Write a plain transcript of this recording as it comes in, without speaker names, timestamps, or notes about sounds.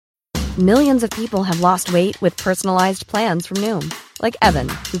Millions of people have lost weight with personalized plans from Noom. Like Evan,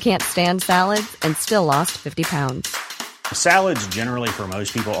 who can't stand salads and still lost 50 pounds. Salads generally for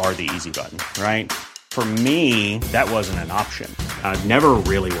most people are the easy button, right? For me, that wasn't an option. I never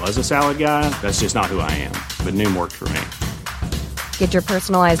really was a salad guy. That's just not who I am. But Noom worked for me. Get your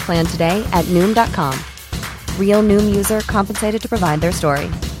personalized plan today at Noom.com. Real Noom user compensated to provide their story.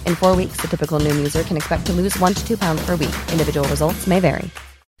 In 4 weeks, the typical Noom user can expect to lose 1 to 2 pounds per week. Individual results may vary.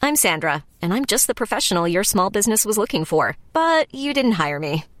 I'm Sandra, and I'm just the professional your small business was looking for. But you didn't hire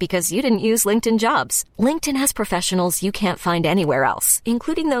me because you didn't use LinkedIn Jobs. LinkedIn has professionals you can't find anywhere else,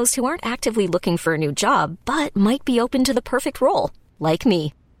 including those who aren't actively looking for a new job, but might be open to the perfect role, like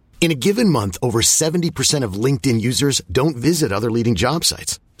me. In a given month, over 70% of LinkedIn users don't visit other leading job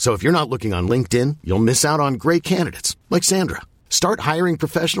sites. So if you're not looking on LinkedIn, you'll miss out on great candidates like Sandra. Start hiring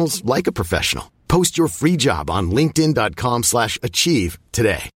professionals like a professional. Post your free job on linkedin.com/achieve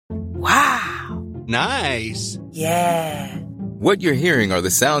today. Wow. Nice. Yeah. What you're hearing are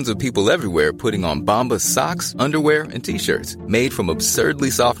the sounds of people everywhere putting on Bombas socks, underwear, and T-shirts made from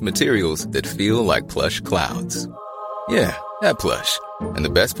absurdly soft materials that feel like plush clouds. Yeah, that plush. And the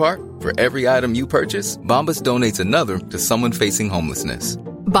best part? For every item you purchase, Bombas donates another to someone facing homelessness.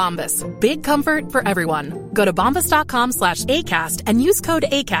 Bombas. Big comfort for everyone. Go to bombas.com/ACAST and use code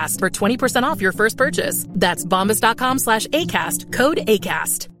ACAST for 20% off your first purchase. That's bombas.com/ACAST. Code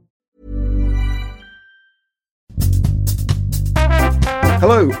ACAST.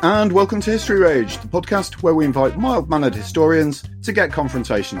 Hello and welcome to History Rage, the podcast where we invite mild-mannered historians to get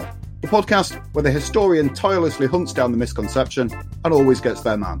confrontational. The podcast where the historian tirelessly hunts down the misconception and always gets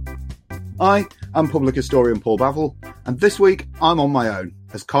their man. I am public historian Paul Bavill, and this week I'm on my own,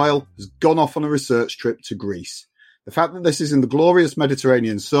 as Kyle has gone off on a research trip to Greece. The fact that this is in the glorious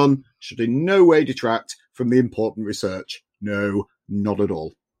Mediterranean sun should in no way detract from the important research. No, not at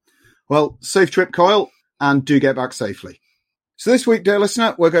all. Well, safe trip, Kyle, and do get back safely. So this week, dear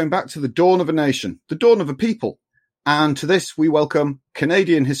listener, we're going back to the dawn of a nation, the dawn of a people. And to this, we welcome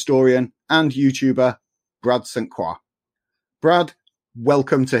Canadian historian and YouTuber Brad St. Croix. Brad,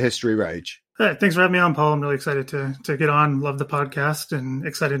 welcome to History Rage. Hey, thanks for having me on, Paul. I'm really excited to get on. Love the podcast and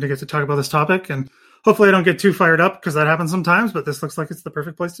excited to get to talk about this topic. And hopefully I don't get too fired up because that happens sometimes, but this looks like it's the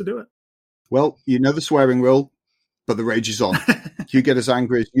perfect place to do it. Well, you know the swearing rule, but the rage is on. You get as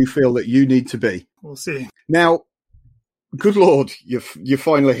angry as you feel that you need to be. We'll see. Now, good Lord, you're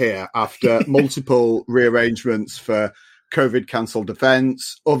finally here after multiple rearrangements for COVID cancelled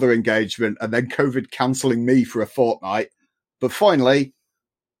events, other engagement, and then COVID cancelling me for a fortnight. But finally,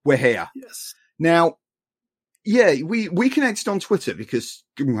 we're here. Yes. Now, yeah, we connected on Twitter because,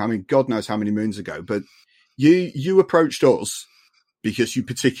 I mean, God knows how many moons ago, but you approached us because you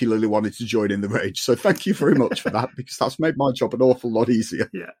particularly wanted to join in the rage. So thank you very much for that, because that's made my job an awful lot easier.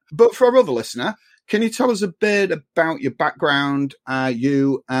 Yeah. But for our other listener, can you tell us a bit about your background,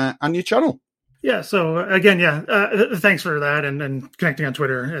 you and your channel? Yeah. So again, thanks for that and connecting on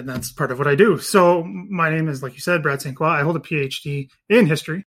Twitter. And that's part of what I do. So my name is, like you said, Brad St. Croix. I hold a PhD in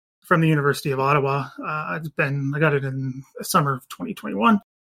history from the University of Ottawa. I got it in the summer of 2021.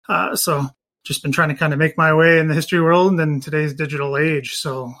 So just been trying to kind of make my way in the history world in today's digital age.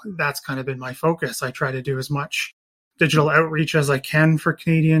 So that's kind of been my focus. I try to do as much digital outreach as I can for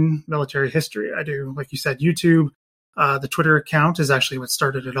Canadian military history. I do, like you said, YouTube. The Twitter account is actually what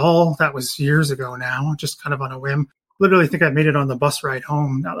started it all. That was years ago now, just kind of on a whim. Literally think I made it on the bus ride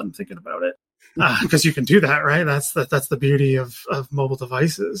home now that I'm thinking about it. Because you can do that, right? That's the beauty of mobile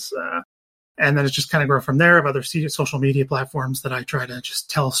devices. And then it's just kind of grown from there of other social media platforms that I try to just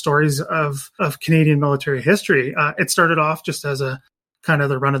tell stories of Canadian military history. It started off just as a kind of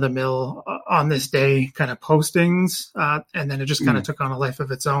the run-of-the-mill on this day kind of postings. And then it just kind of took on a life of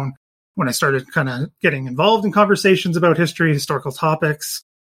its own when I started kind of getting involved in conversations about history, historical topics,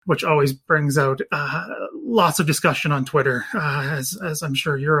 which always brings out lots of discussion on Twitter, as I'm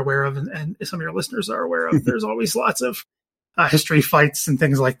sure you're aware of, and some of your listeners are aware of. There's always lots of history fights and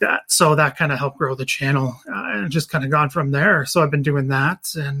things like that. So that kind of helped grow the channel and just kind of gone from there. So I've been doing that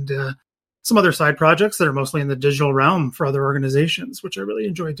and some other side projects that are mostly in the digital realm for other organizations, which I really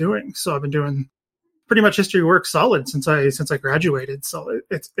enjoy doing. So I've been doing pretty much history work solid since I graduated. So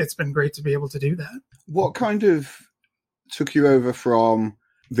it's been great to be able to do that. What kind of took you over from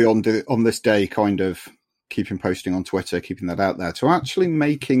the on this day kind of keeping posting on Twitter, keeping that out there, to actually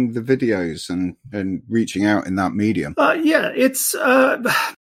making the videos and reaching out in that medium? It's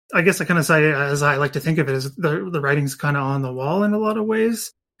I guess I kind of say, as I like to think of it, as the writing's kind of on the wall in a lot of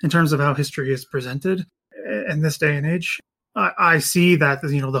ways in terms of how history is presented in this day and age. I see that,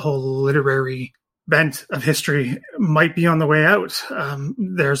 the whole literary bent of history might be on the way out.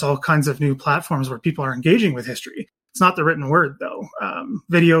 There's all kinds of new platforms where people are engaging with history. It's not the written word, though.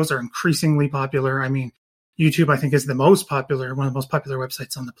 Videos are increasingly popular. I mean, YouTube, I think, is the most popular, one of the most popular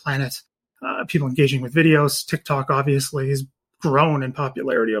websites on the planet. People engaging with videos. TikTok, obviously, has grown in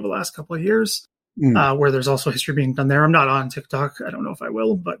popularity over the last couple of years, where there's also history being done there. I'm not on TikTok. I don't know if I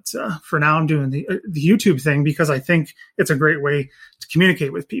will, but for now, I'm doing the YouTube thing because I think it's a great way to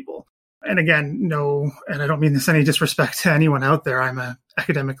communicate with people. And again, and I don't mean this any disrespect to anyone out there. I'm a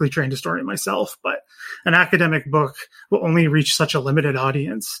academically trained historian myself, but an academic book will only reach such a limited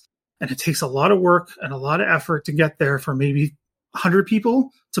audience. And it takes a lot of work and a lot of effort to get there for maybe 100 people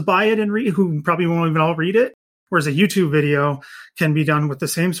to buy it and read, who probably won't even all read it. Whereas a YouTube video can be done with the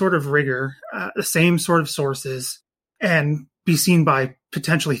same sort of rigor, the same sort of sources, and be seen by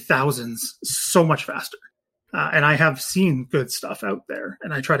potentially thousands so much faster. And I have seen good stuff out there,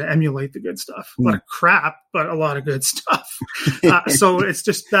 and I try to emulate the good stuff. A lot of crap, but a lot of good stuff. So it's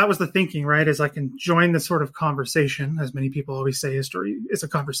just, that was the thinking, right? Is I can join this sort of conversation, as many people always say, history is a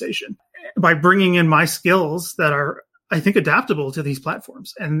conversation, by bringing in my skills that are, I think, adaptable to these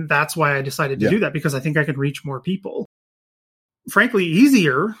platforms. And that's why I decided to do that, because I think I could reach more people. Frankly,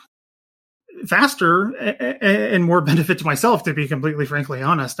 easier, faster, and more benefit to myself, to be completely frankly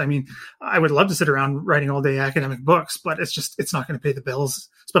honest. I mean, I would love to sit around writing all day academic books, but it's not going to pay the bills,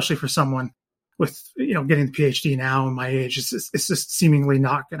 especially for someone with, getting the PhD now in my age. It's just seemingly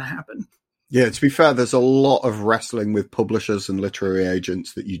not going to happen. Yeah, to be fair, there's a lot of wrestling with publishers and literary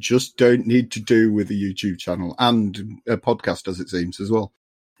agents that you just don't need to do with a YouTube channel and a podcast, as it seems, as well.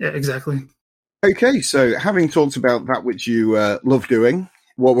 Yeah, exactly. Okay, so having talked about that which you love doing,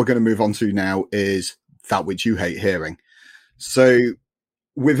 what we're going to move on to now is that which you hate hearing. So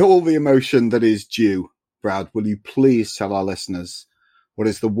with all the emotion that is due, Brad, will you please tell our listeners what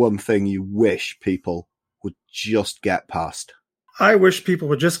is the one thing you wish people would just get past? I wish people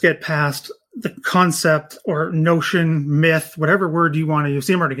would just get past the concept or notion, myth, whatever word you want to use.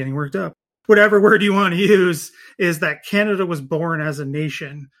 See, I'm already getting worked up. Whatever word you want to use, is that Canada was born as a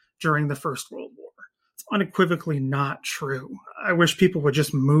nation during the First World War. Unequivocally not true. I wish people would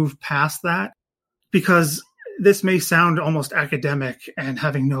just move past that, because this may sound almost academic and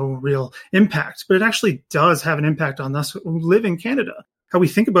having no real impact, but it actually does have an impact on us who live in Canada. How we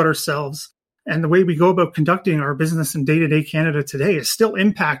think about ourselves and the way we go about conducting our business in day-to-day Canada today is still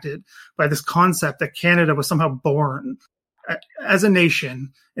impacted by this concept that Canada was somehow born as a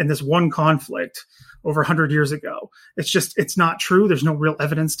nation in this one conflict over 100 years ago. It's not true. There's no real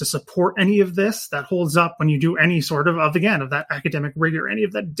evidence to support any of this that holds up when you do any sort of that academic rigor, any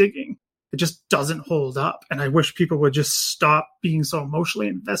of that digging. It just doesn't hold up. And I wish people would just stop being so emotionally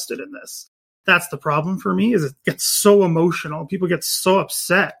invested in this. That's the problem for me, is it gets so emotional. People get so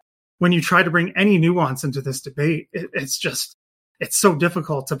upset when you try to bring any nuance into this debate. It's so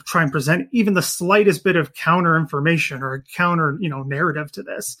difficult to try and present even the slightest bit of counter information or a counter, narrative to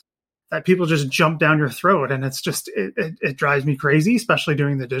this, that people just jump down your throat. And it's just, it drives me crazy, especially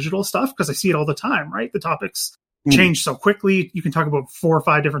doing the digital stuff, because I see it all the time, right? The topics change so quickly. You can talk about 4 or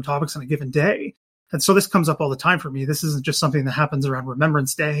 5 different topics on a given day. And so this comes up all the time for me. This isn't just something that happens around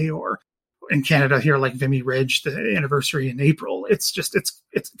Remembrance Day or in Canada here, like Vimy Ridge, the anniversary in April. It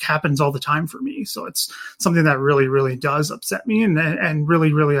happens all the time for me. So it's something that really, really does upset me, and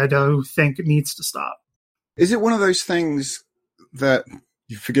really, really, I do think it needs to stop. Is it one of those things that,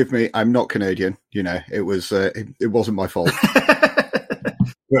 forgive me, I'm not Canadian, it wasn't my fault.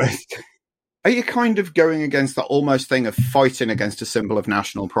 But are you kind of going against that almost thing of fighting against a symbol of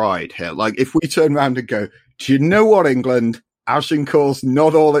national pride here? Like, if we turn around and go, do you know what, England? Agincourt's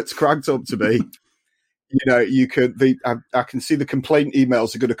not all it's cracked up to be. You could. I can see the complaint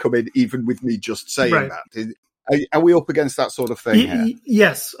emails are going to come in, even with me just saying that. Are we up against that sort of thing here?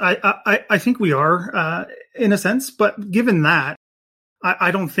 Yes, I think we are in a sense. But given that, I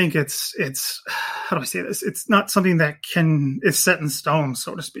don't think it's how do I say this? It's not something that is set in stone,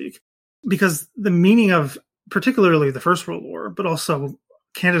 so to speak, because the meaning of particularly the First World War, but also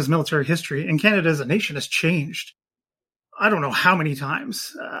Canada's military history and Canada as a nation has changed. I don't know how many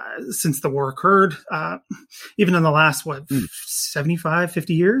times since the war occurred, even in the last, 75,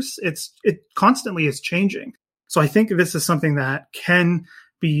 50 years, it constantly is changing. So I think this is something that can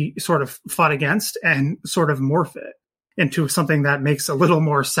be sort of fought against and sort of morph it into something that makes a little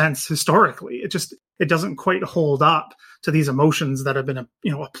more sense historically. It doesn't quite hold up to these emotions that have been,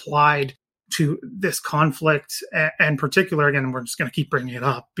 applied to this conflict. And particular, again, we're just going to keep bringing it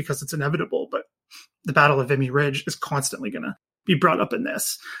up because it's inevitable, but the Battle of Vimy Ridge is constantly going to be brought up in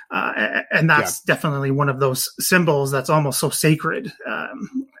this. And that's definitely one of those symbols that's almost so sacred.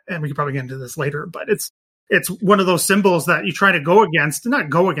 and we could probably get into this later, but it's one of those symbols that you try to go against. Not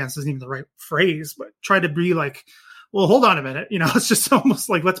go against isn't even the right phrase, but try to be like, well, hold on a minute. It's just almost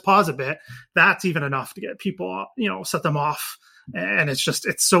like, let's pause a bit. That's even enough to get people, set them off. And it's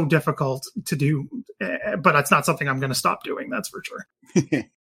so difficult to do, but it's not something I'm going to stop doing. That's for sure.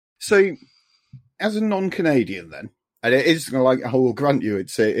 So as a non-Canadian then, and it is like, I will grant you,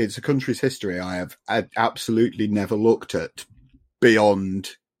 it's a country's history I have absolutely never looked at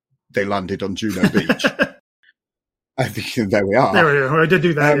beyond they landed on Juno Beach. I think there we are. There we are. I did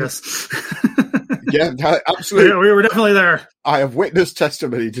do that, yes. Yeah, absolutely. Yeah, we were definitely there. I have witness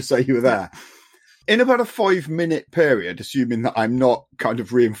testimony to say you were there. In about a 5-minute period, assuming that I'm not kind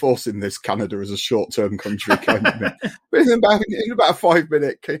of reinforcing this Canada as a short-term country kind of thing, but in about a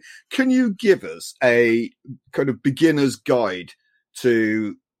 5-minute, can you give us a kind of beginner's guide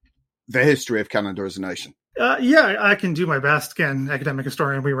to the history of Canada as a nation? Yeah, I can do my best. Again, academic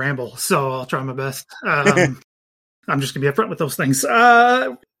historian, we ramble, so I'll try my best. I'm just going to be upfront with those things.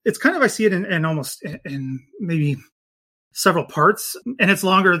 It's kind of, I see it in almost in maybe several parts, and it's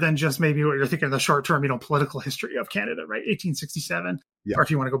longer than just maybe what you're thinking of the short term, political history of Canada, right? 1867, or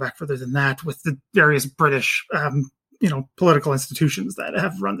if you want to go back further than that, with the various British, political institutions that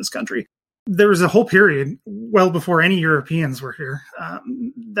have run this country. There was a whole period well before any Europeans were here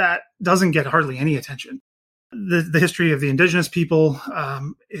that doesn't get hardly any attention. The history of the indigenous people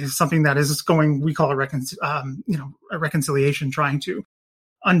is something that is going, we call a reconciliation, trying to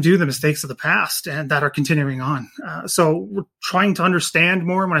undo the mistakes of the past and that are continuing on. So we're trying to understand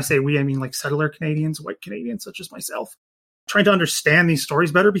more. When I say we, I mean like settler Canadians, white Canadians, such as myself, trying to understand these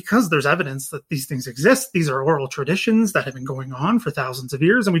stories better because there's evidence that these things exist. These are oral traditions that have been going on for thousands of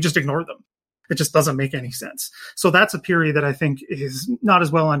years, and we just ignore them. It just doesn't make any sense. So that's a period that I think is not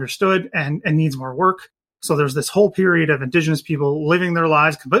as well understood and needs more work. So there's this whole period of indigenous people living their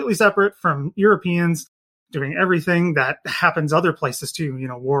lives completely separate from Europeans, doing everything that happens other places too,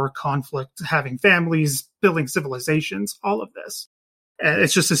 war, conflict, having families, building civilizations, all of this.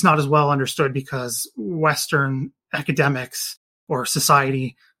 It's not as well understood because Western academics or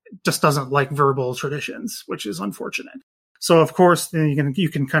society just doesn't like verbal traditions, which is unfortunate. So of course, then you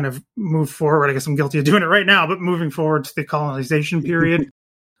can kind of move forward. I guess I'm guilty of doing it right now, but moving forward to the colonization period,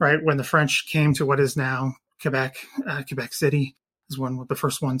 right? When the French came to what is now Quebec, Quebec City is one of the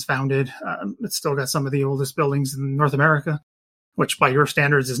first ones founded. It's still got some of the oldest buildings in North America, which by your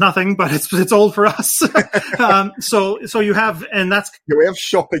standards is nothing, but it's old for us. So you have, and that's, we have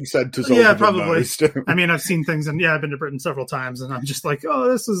shopping centers. Yeah, probably. I mean, I've seen things, and I've been to Britain several times, and I'm just like,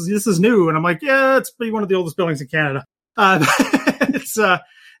 oh, this is new, and I'm like, yeah, it's probably one of the oldest buildings in Canada. And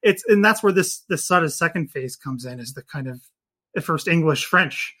that's where this sort of second phase comes in, is the kind of the first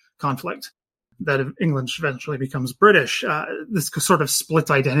English-French conflict that England eventually becomes British. This sort of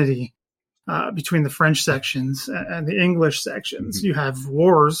split identity between the French sections and the English sections. Mm-hmm. You have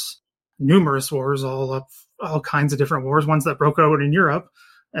wars, numerous wars, all kinds of different wars, ones that broke out in Europe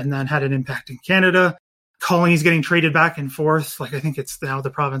and then had an impact in Canada. Colonies getting traded back and forth. Like, I think it's now the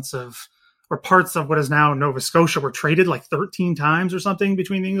province of, or parts of what is now Nova Scotia were traded like 13 times or something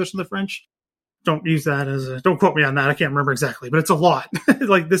between the English and the French. Don't use that don't quote me on that. I can't remember exactly, but it's a lot.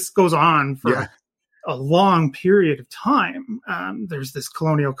 Like, this goes on for a long period of time. There's this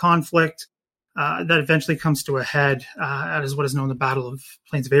colonial conflict that eventually comes to a head as what is known the Battle of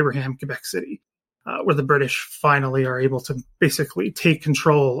Plains of Abraham, Quebec City, where the British finally are able to basically take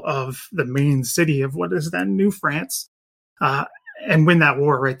control of the main city of what is then New France, and win that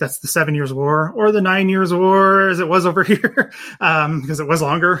war, right? That's the 7 Years' War, or the 9 Years' War, as it was over here, because it was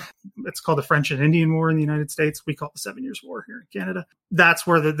longer. It's called the French and Indian War in the United States. We call it the 7 Years' War here in Canada. That's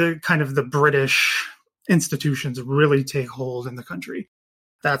where the kind of the British institutions really take hold in the country.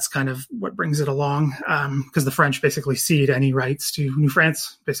 That's kind of what brings it along, because the French basically cede any rights to New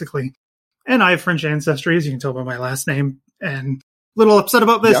France, basically. And I have French ancestry, as you can tell by my last name, and a little upset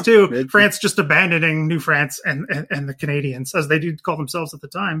about this too. France just abandoning New France and the Canadians, as they do call themselves at the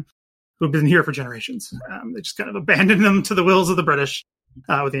time, who have been here for generations. They just kind of abandoned them to the wills of the British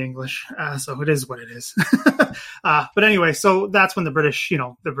with the English. So it is what it is. But anyway, so that's when the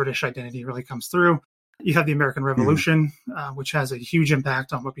British identity really comes through. You have the American Revolution, which has a huge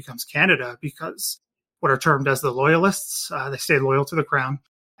impact on what becomes Canada, because what are termed as the Loyalists, they stayed loyal to the Crown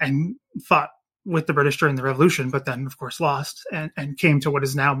and fought with the British during the Revolution, but then, of course, lost and came to what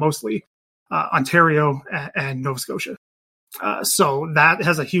is now mostly Ontario and Nova Scotia. So that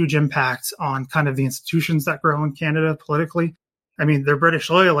has a huge impact on kind of the institutions that grow in Canada politically. I mean, they're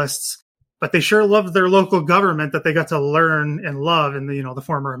British Loyalists, but they sure loved their local government that they got to learn and love in the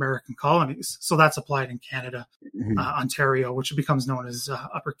former American colonies. So that's applied in Canada, Ontario, which becomes known as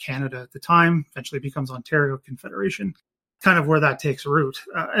Upper Canada at the time, eventually becomes Ontario Confederation, kind of where that takes root.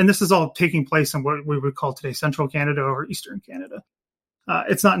 And this is all taking place in what we would call today Central Canada or Eastern Canada.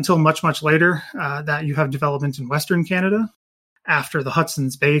 It's not until much, much later that you have development in Western Canada after the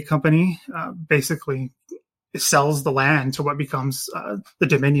Hudson's Bay Company basically sells the land to what becomes the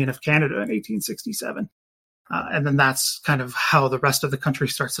Dominion of Canada in 1867. And then that's kind of how the rest of the country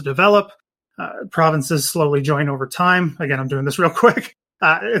starts to develop. Provinces slowly join over time. Again, I'm doing this real quick.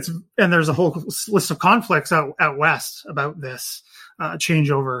 And there's a whole list of conflicts out west about this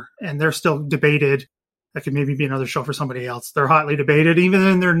changeover, and they're still debated. That could maybe be another show for somebody else. They're hotly debated. Even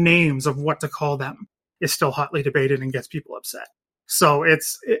in their names of what to call them is still hotly debated and gets people upset. So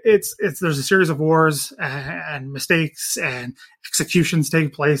it's there's a series of wars and mistakes and executions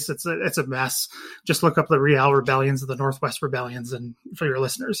take place. It's a mess. Just look up the Riel rebellions, the Northwest rebellions, and for your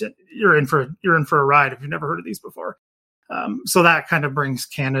listeners, you're in for a ride if you've never heard of these before. So that kind of brings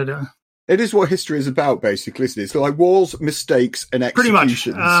Canada. It is what history is about, basically, isn't it? So like wars, mistakes, and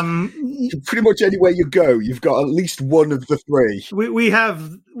executions. Pretty much anywhere you go, you've got at least one of the three. We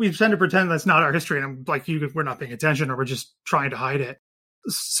tend to pretend that's not our history, and we're not paying attention, or we're just trying to hide it.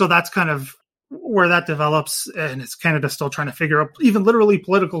 So that's kind of where that develops, and it's Canada still trying to figure out even literally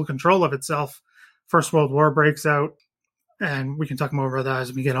political control of itself. First World War breaks out, and we can talk more about that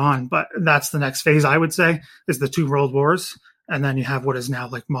as we get on. But that's the next phase, I would say, is the two world wars. And then you have what is now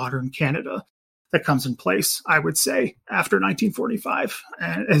like modern Canada that comes in place, I would say, after 1945,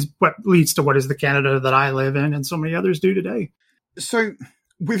 and is what leads to what is the Canada that I live in and so many others do today. So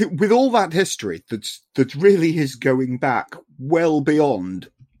with all that history that really is going back well beyond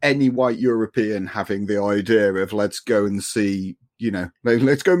any white European having the idea of let's go and see,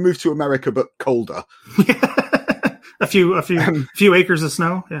 let's go move to America, but colder. a few acres of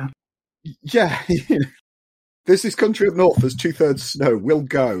snow. Yeah. Yeah. There's this country up north, there's 2/3 snow, we'll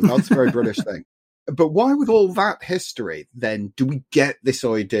go. That's a very British thing. But why, with all that history, then, do we get this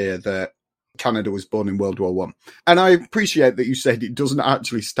idea that Canada was born in World War I? And I appreciate that you said it doesn't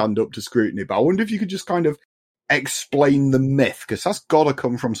actually stand up to scrutiny, but I wonder if you could just kind of explain the myth, because that's got to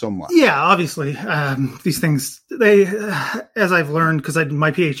come from somewhere. Yeah, obviously. These things, they, as I've learned, because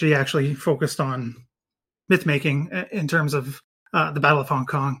my PhD actually focused on myth making in terms of the Battle of Hong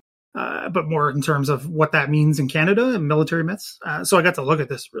Kong. But more in terms of what that means in Canada and military myths. So I got to look at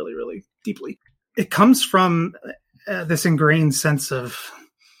this really, really deeply. It comes from this ingrained sense of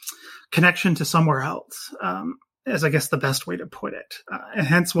connection to somewhere else, as I guess the best way to put it. And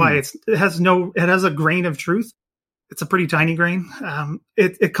hence why it has a grain of truth. It's a pretty tiny grain.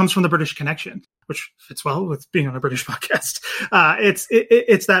 It comes from the British connection, which fits well with being on a British podcast.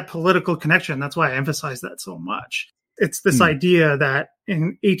 It's that political connection. That's why I emphasize that so much. It's this idea that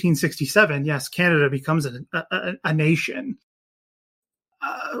in 1867, yes, Canada becomes a nation.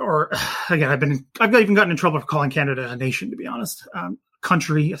 Or again, I've even gotten in trouble for calling Canada a nation, to be honest.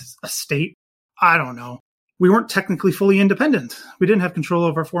 Country, a state. I don't know. We weren't technically fully independent. We didn't have control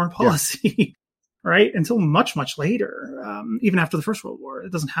over foreign policy, right? Until much, much later, even after the First World War.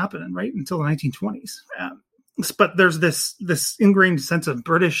 It doesn't happen, right? Until the 1920s. But there's this ingrained sense of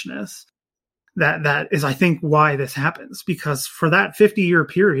Britishness that is, I think, why this happens. Because for that 50-year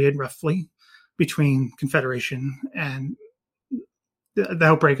period, roughly, between Confederation and the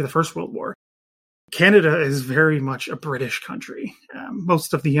outbreak of the First World War, Canada is very much a British country.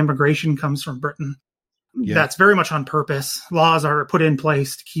 Most of the immigration comes from Britain. Yeah. That's very much on purpose. Laws are put in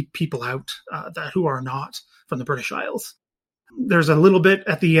place to keep people out who are not from the British Isles. There's a little bit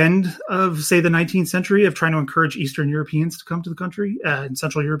at the end of, say, the 19th century of trying to encourage Eastern Europeans to come to the country and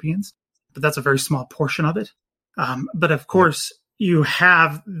Central Europeans. But that's a very small portion of it. But of course, you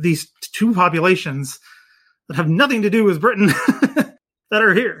have these two populations that have nothing to do with Britain that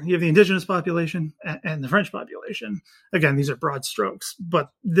are here. You have the indigenous population and the French population. Again, these are broad strokes, but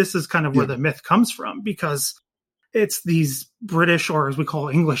this is kind of where the myth comes from, because it's these British, or as we call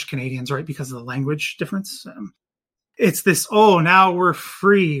English Canadians, right? Because of the language difference. It's this, now we're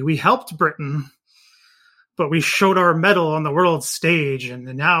free. We helped Britain, but we showed our mettle on the world stage, and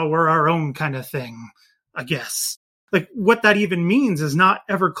now we're our own kind of thing, I guess. Like, what that even means is not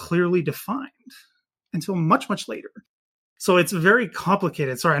ever clearly defined until much, much later. So it's very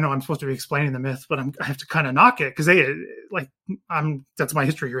complicated. Sorry, I know I'm supposed to be explaining the myth, but I have to kind of knock it because that's my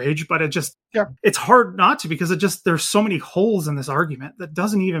history age, but it's hard not to, because there's so many holes in this argument that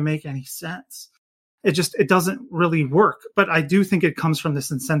doesn't even make any sense. It doesn't really work. But I do think it comes from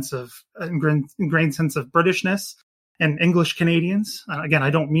this ingrained sense of Britishness and English Canadians. Again, I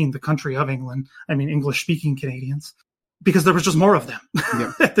don't mean the country of England. I mean English-speaking Canadians, because there was just more of them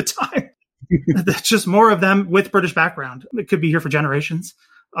at the time. That's just more of them with British background. It could be here for generations.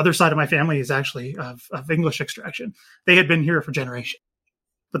 Other side of my family is actually of English extraction. They had been here for generations,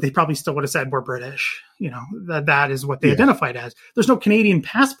 but they probably still would have said we're British. That is what they identified as. There's no Canadian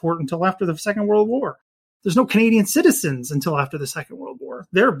passport until after the Second World War. There's no Canadian citizens until after the Second World War.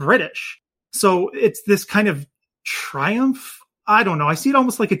 They're British. So it's this kind of triumph. I don't know. I see it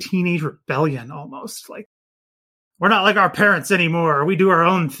almost like a teenage rebellion, almost like, we're not like our parents anymore. We do our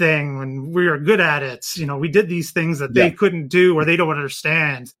own thing and we are good at it. We did these things that they couldn't do or they don't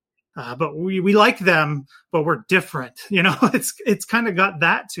understand. But we like them, but we're different. It's kind of got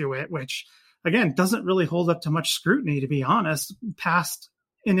that to it, which again, doesn't really hold up to much scrutiny, to be honest, past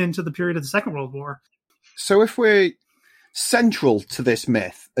and into the period of the Second World War. So if we're central to this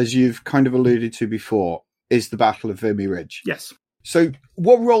myth, as you've kind of alluded to before, is the Battle of Vimy Ridge. Yes. So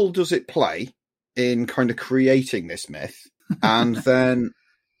what role does it play in kind of creating this myth? And then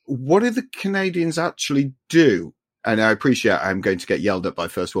what did the Canadians actually do? And I appreciate I'm going to get yelled at by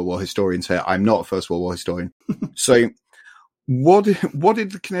First World War historians here. I'm not a First World War historian. So what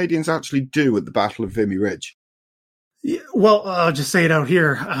did the Canadians actually do at the Battle of Vimy Ridge? Yeah, well, I'll just say it out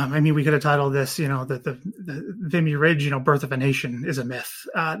here. We could have titled this, that the Vimy Ridge, Birth of a Nation is a myth.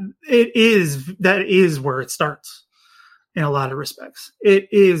 That is where it starts in a lot of respects. It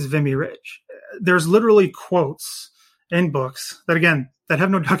is Vimy Ridge. There's literally quotes in books that have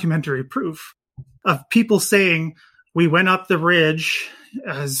no documentary proof of people saying, we went up the ridge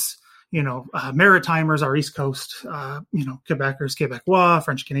as, Maritimers, our East Coast, Quebecers, Quebecois,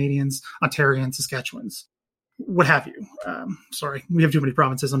 French Canadians, Ontarians, Saskatchewans, what have you. Sorry, we have too many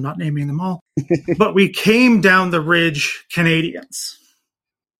provinces. I'm not naming them all. But we came down the ridge Canadians.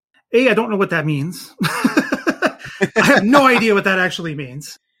 I don't know what that means. I have no idea what that actually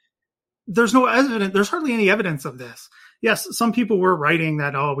means. There's no evidence. There's hardly any evidence of this. Yes, some people were writing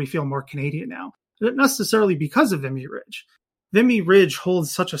that, we feel more Canadian now. Not necessarily because of Vimy Ridge. Vimy Ridge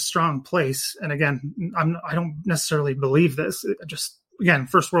holds such a strong place. And again, I don't necessarily believe this.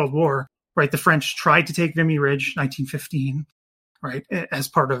 First World War, right? The French tried to take Vimy Ridge, 1915, right? As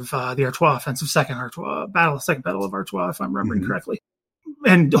part of the Artois offensive, second battle of Artois, if I'm remembering correctly.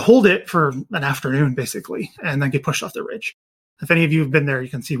 And hold it for an afternoon, basically, and then get pushed off the ridge. If any of you have been there, you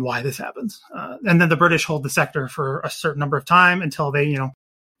can see why this happens. And then the British hold the sector for a certain number of time until they,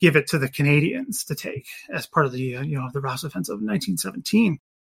 give it to the Canadians to take as part of the, the Ross Offensive in 1917.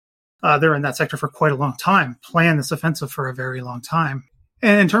 They're in that sector for quite a long time, planned this offensive for a very long time.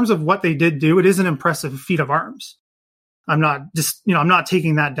 And in terms of what they did do, it is an impressive feat of arms. I'm not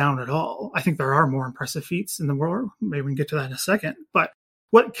taking that down at all. I think there are more impressive feats in the war. Maybe we can get to that in a second. But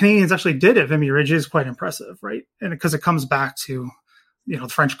what Canadians actually did at Vimy Ridge is quite impressive, right? And because it comes back to, the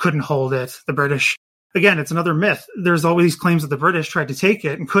French couldn't hold it. The British, again, it's another myth. There's always these claims that the British tried to take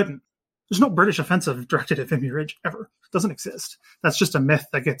it and couldn't. There's no British offensive directed at Vimy Ridge ever. It doesn't exist. That's just a myth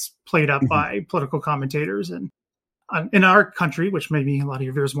that gets played up by political commentators. And in our country, which maybe a lot of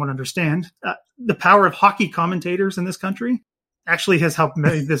your viewers won't understand, the power of hockey commentators in this country actually has helped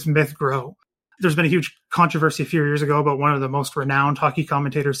make this myth grow. There's been a huge controversy a few years ago about one of the most renowned hockey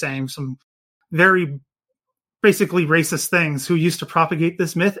commentators saying some very basically racist things who used to propagate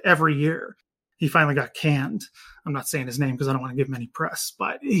this myth every year. He finally got canned. I'm not saying his name because I don't want to give him any press,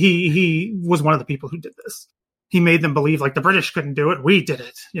 but he was one of the people who did this. He made them believe like the British couldn't do it. We did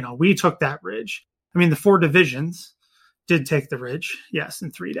it. We took that ridge. The 4 divisions did take the ridge. Yes.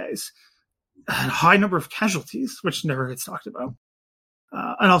 In 3 days. A high number of casualties, which never gets talked about.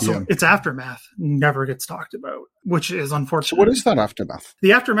 And also its aftermath never gets talked about, which is unfortunate. So what is that aftermath?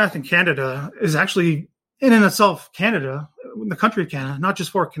 The aftermath in Canada is actually in and itself Canada, the country of Canada, not just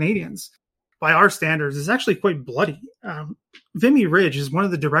for Canadians. By our standards, is actually quite bloody. Vimy Ridge is one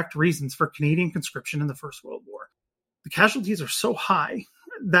of the direct reasons for Canadian conscription in the First World War. The casualties are so high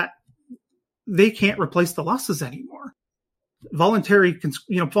that they can't replace the losses anymore. Voluntary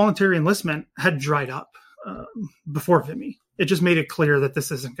enlistment had dried up before Vimy. It just made it clear that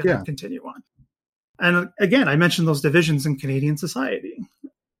this isn't going to continue on. And again, I mentioned those divisions in Canadian society,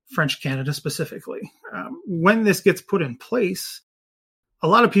 French Canada specifically. When this gets put in place, a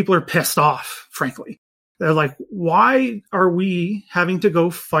lot of people are pissed off, frankly. They're like, why are we having to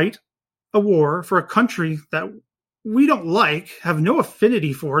go fight a war for a country that we don't like, have no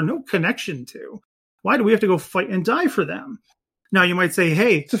affinity for, no connection to? Why do we have to go fight and die for them? Now, you might say,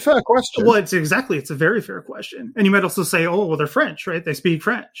 hey... It's a fair question. Well, it's a very fair question. And you might also say, oh, well, they're French, right? They speak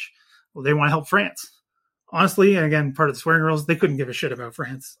French. Well, they want to help France. Honestly, and again, part of the swearing rules, they couldn't give a shit about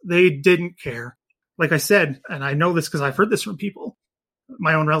France. They didn't care. Like I said, and I know this because I've heard this from people,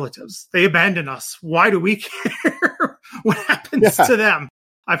 my own relatives, they abandon us. Why do we care what happens to them?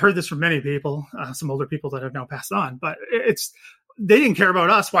 I've heard this from many people, some older people that have now passed on, but they didn't care about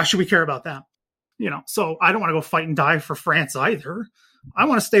us. Why should we care about them? So I don't want to go fight and die for France either. I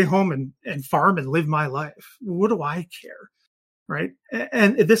want to stay home and farm and live my life. What do I care? Right.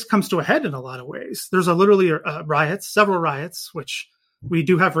 And this comes to a head in a lot of ways. There's literally riots, several riots, which we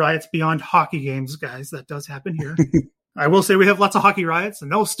do have riots beyond hockey games, guys. That does happen here. I will say we have lots of hockey riots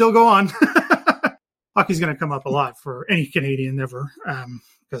and they'll still go on. Hockey's going to come up a lot for any Canadian ever,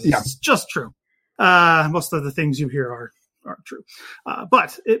 because it's just true. Most of the things you hear aren't true.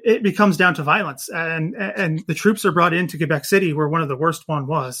 But it becomes down to violence. And the troops are brought into Quebec City, where one of the worst one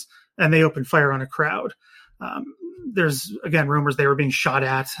was, and they opened fire on a crowd. There's, again, rumors they were being shot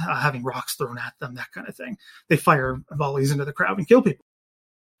at, having rocks thrown at them, that kind of thing. They fire volleys into the crowd and kill people.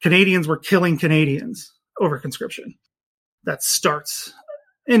 Canadians were killing Canadians over conscription. That starts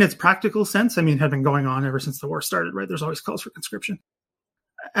in its practical sense. I mean, it had been going on ever since the war started, right? There's always calls for conscription.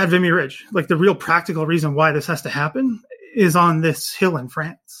 At Vimy Ridge, like the real practical reason why this has to happen is on this hill in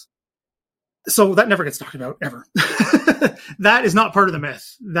France. So that never gets talked about, ever. That is not part of the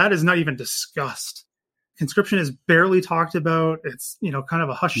myth. That is not even discussed. Conscription is barely talked about. It's, kind of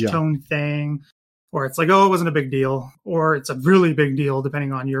a hushed tone thing, or it's like, oh, it wasn't a big deal, or it's a really big deal,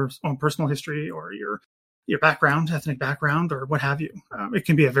 depending on your own personal history or your background, ethnic background, or what have you. It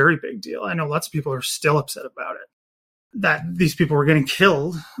can be a very big deal. I know lots of people are still upset about it, that these people were getting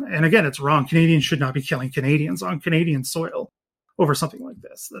killed. And again, it's wrong. Canadians should not be killing Canadians on Canadian soil over something like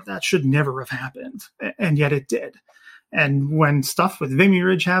this. That should never have happened. And yet it did. And when stuff with Vimy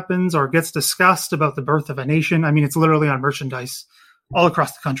Ridge happens or gets discussed about the birth of a nation, I mean, it's literally on merchandise all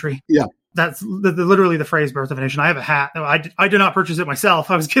across the country. Yeah. That's literally the phrase birth of a nation. I have a hat. No, I did not purchase it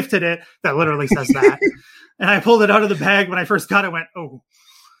myself. I was gifted it. That literally says that. And I pulled it out of the bag when I first got it. Went, oh,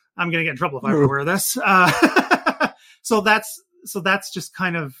 I'm going to get in trouble if I ever wear this. So that's just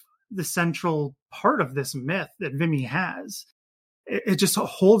kind of the central part of this myth that Vimy has. It just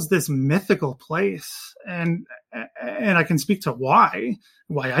holds this mythical place, and I can speak to why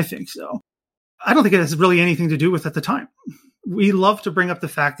I think so. I don't think it has really anything to do with at the time. We love to bring up the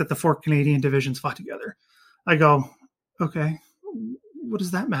fact that the 4 Canadian divisions fought together. I go, okay, what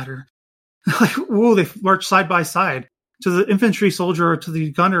does that matter? Like, whoa, they marched side by side. To the infantry soldier or to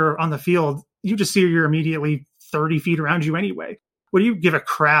the gunner on the field, you just see you're immediately 30 feet around you anyway. What do you give a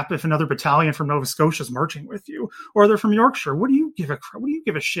crap if another battalion from Nova Scotia is marching with you, or they're from Yorkshire? What do you give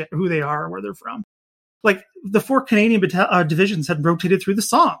a shit who they are or where they're from? Like, the 4 Canadian divisions had rotated through the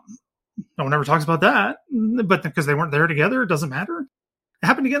Somme. No one ever talks about that, but because they weren't there together, it doesn't matter. It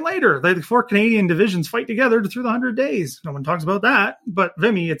happened again later. The 4 Canadian divisions fight together through the 100 days. No one talks about that, but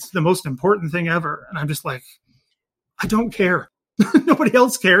Vimy, it's the most important thing ever. And I'm just like, I don't care. Nobody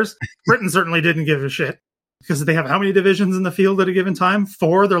else cares. Britain certainly didn't give a shit. Because they have how many divisions in the field at a given time?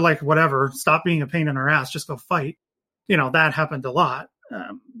 4. They're like, whatever, stop being a pain in our ass, just go fight. That happened a lot.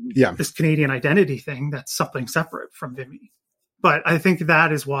 This Canadian identity thing, that's something separate from Vimy. But I think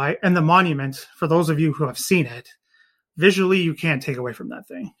that is why. And the monument, for those of you who have seen it, visually, you can't take away from that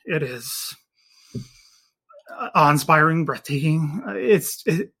thing. It is awe-inspiring, breathtaking.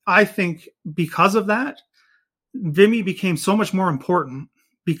 I think because of that, Vimy became so much more important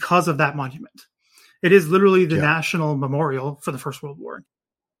because of that monument. It is literally the national memorial for the First World War.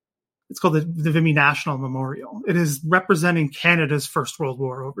 It's called the Vimy National Memorial. It is representing Canada's First World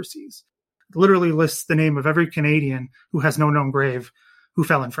War overseas. It literally lists the name of every Canadian who has no known grave who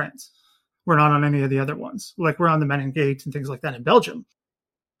fell in France. We're not on any of the other ones. Like, we're on the Menin Gate and things like that in Belgium,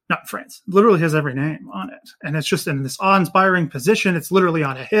 not in France. It literally has every name on it. And it's just in this awe-inspiring position. It's literally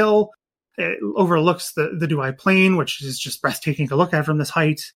on a hill. It overlooks the Douai Plain, which is just breathtaking to look at from this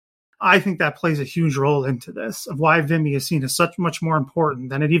height. I think that plays a huge role into this, of why Vimy is seen as such much more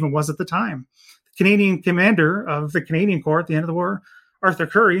important than it even was at the time. The Canadian commander of the Canadian Corps at the end of the war, Arthur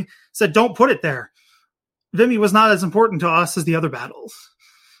Currie, said, don't put it there. Vimy was not as important to us as the other battles.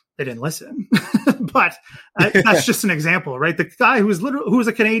 They didn't listen. But that's just an example, right? The guy who was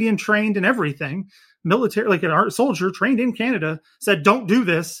a Canadian trained in everything, military, like an art soldier trained in Canada, said, don't do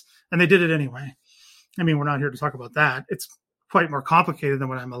this. And they did it anyway. I mean, we're not here to talk about that. It's quite more complicated than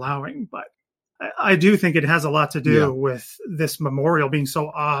what I'm allowing, but I do think it has a lot to do with this memorial being so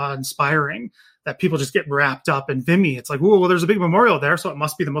awe-inspiring that people just get wrapped up in Vimy. It's like, well, there's a big memorial there, so it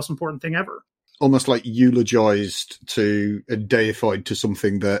must be the most important thing ever. Almost like eulogized to and deified to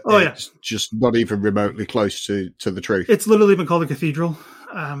something that is just not even remotely close to the truth. It's literally been called a cathedral.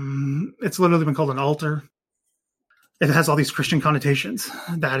 It's literally been called an altar. it has all these Christian connotations.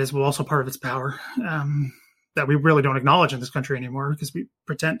 That is also part of its power that we really don't acknowledge in this country anymore because we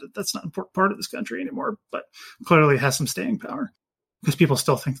pretend that that's not an important part of this country anymore. But clearly it has some staying power because people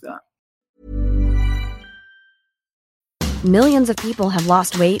still think that. Millions of people have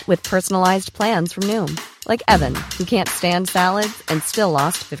lost weight with personalized plans from Noom. Like Evan, who can't stand salads and still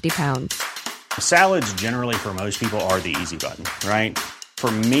lost 50 pounds. Salads generally for most people are the easy button, right?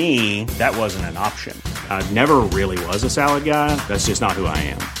 For me, that wasn't an option. I never really was a salad guy. That's just not who I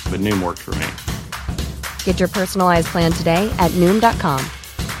am. But Noom worked for me. Get your personalized plan today at Noom.com.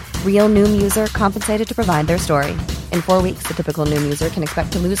 Real Noom user compensated to provide their story. In 4 weeks, the typical Noom user can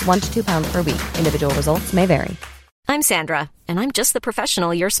expect to lose 1 to 2 pounds per week. Individual results may vary. I'm Sandra, and I'm just the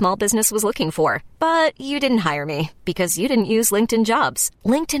professional your small business was looking for. But you didn't hire me because you didn't use LinkedIn Jobs.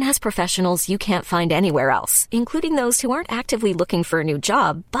 LinkedIn has professionals you can't find anywhere else, including those who aren't actively looking for a new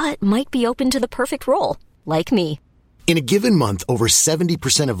job, but might be open to the perfect role, like me. In a given month, over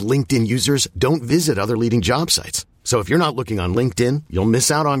 70% of LinkedIn users don't visit other leading job sites. So if you're not looking on LinkedIn, you'll miss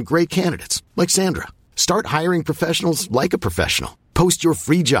out on great candidates like Sandra. Start hiring professionals like a professional. Post your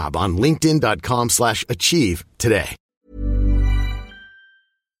free job on linkedin.com/achieve today.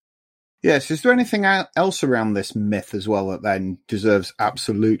 Yes, is there anything else around this myth as well that then deserves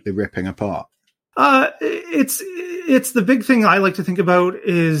absolutely ripping apart? It's the big thing I like to think about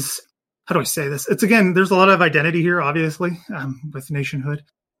is, how do I say this? It's, again, there's a lot of identity here, obviously, with nationhood.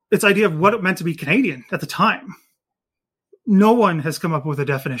 It's idea of what it meant to be Canadian at the time. No one has come up with a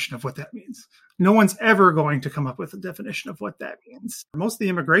definition of what that means. No one's ever going to come up with a definition of what that means. Most of the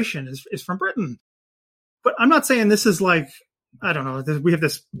immigration is from Britain. But I'm not saying this is like, I don't know, we have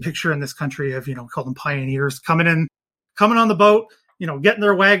this picture in this country of, call them pioneers coming on the boat, getting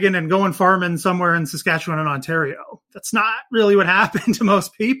their wagon and going farming somewhere in Saskatchewan and Ontario. That's not really what happened to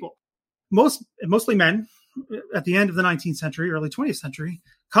most people. Mostly men at the end of the 19th century, early 20th century,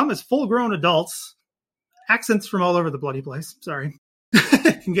 come as full-grown adults, accents from all over the bloody place. Sorry.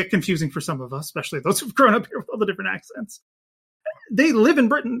 It can get confusing for some of us, especially those who've grown up here with all the different accents. They live in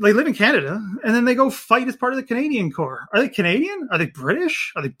Britain, they live in Canada, and then they go fight as part of the Canadian Corps. Are they Canadian? Are they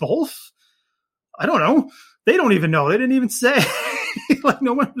British? Are they both? I don't know. They don't even know. They didn't even say. Like,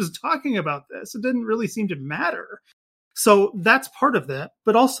 no one was talking about this. It didn't really seem to matter. So that's part of that.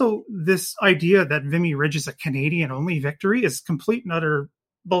 But also this idea that Vimy Ridge is a Canadian-only victory is complete and utter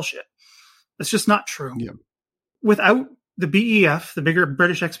bullshit. It's just not true. Yeah. Without the BEF, the bigger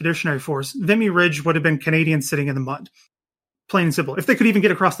British Expeditionary Force, Vimy Ridge would have been Canadians sitting in the mud. Plain and simple. If they could even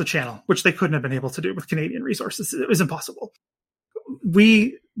get across the channel, which they couldn't have been able to do with Canadian resources, it was impossible.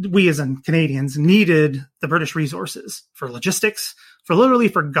 We as in Canadians needed the British resources for logistics, for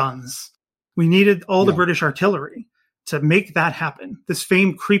guns. We needed all the British artillery to make that happen. This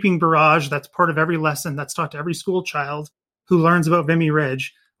famed creeping barrage that's part of every lesson that's taught to every school child who learns about Vimy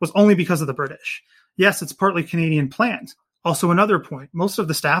Ridge was only because of the British. Yes, it's partly Canadian planned. Also, another point, most of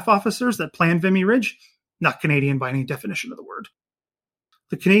the staff officers that planned Vimy Ridge, not Canadian by any definition of the word.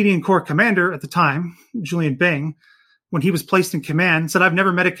 The Canadian Corps commander at the time, Julian Byng, when he was placed in command, said, "I've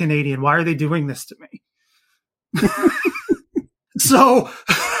never met a Canadian. Why are they doing this to me?" So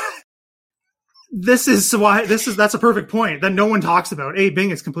that's a perfect point that no one talks about. Byng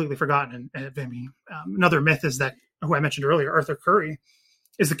is completely forgotten at Vimy. Another myth is that, who I mentioned earlier, Arthur Currie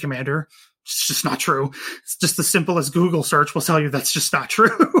is the commander. It's just not true. It's just the simplest Google search will tell you that's just not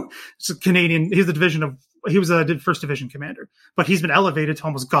true. It's a Canadian. He was a first division commander, but he's been elevated to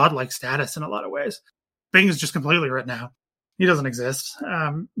almost godlike status in a lot of ways. Byng is just completely written out. He doesn't exist.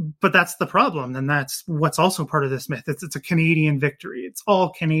 But that's the problem. And that's what's also part of this myth. It's a Canadian victory. It's all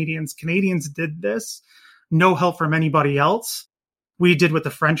Canadians. Canadians did this. No help from anybody else. We did what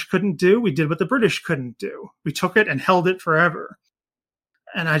the French couldn't do. We did what the British couldn't do. We took it and held it forever.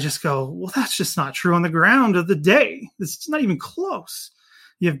 And I just go, well, that's just not true on the ground of the day. It's not even close.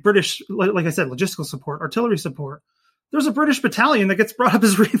 You have British, like I said, logistical support, artillery support. There's a British battalion that gets brought up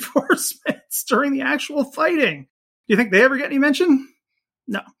as reinforcements during the actual fighting. Do you think they ever get any mention?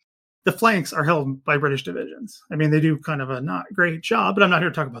 No. The flanks are held by British divisions. I mean, they do kind of a not great job, but I'm not here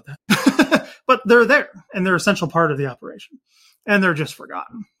to talk about that. But they're there, and they're an essential part of the operation. And they're just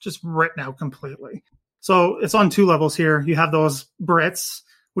forgotten, just written out completely. So it's on two levels here. You have those Brits,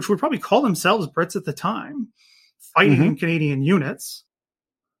 which would probably call themselves Brits at the time, fighting in Canadian units.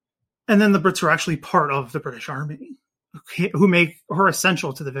 And then the Brits are actually part of the British Army, who are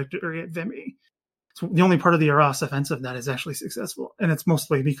essential to the victory at Vimy. It's the only part of the Arras offensive that is actually successful. And it's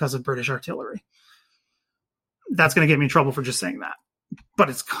mostly because of British artillery. That's going to get me in trouble for just saying that.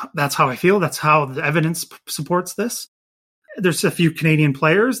 But that's how I feel. That's how the evidence supports this. There's a few Canadian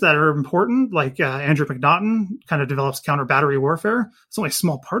players that are important, like Andrew McNaughton kind of develops counter battery warfare. It's only a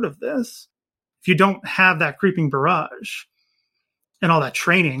small part of this. If you don't have that creeping barrage and all that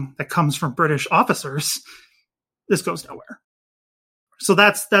training that comes from British officers, this goes nowhere. So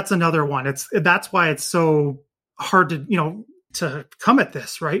that's another one. That's why it's so hard to come at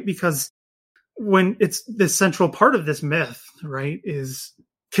this, right? Because when it's the central part of this myth, right, is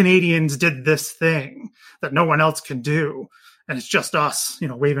Canadians did this thing that no one else can do. And it's just us,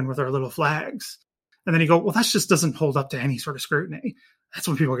 waving with our little flags. And then you go, well, that just doesn't hold up to any sort of scrutiny. That's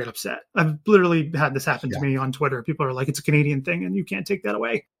when people get upset. I've literally had this happen to me on Twitter. People are like, it's a Canadian thing and you can't take that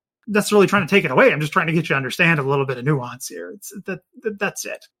away. That's really trying to take it away. I'm just trying to get you to understand a little bit of nuance here. That's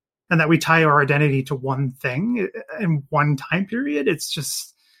it. And that we tie our identity to one thing in one time period.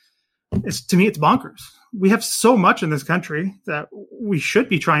 To me, it's bonkers. We have so much in this country that we should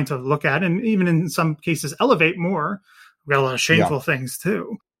be trying to look at and even in some cases elevate more. We've got a lot of shameful things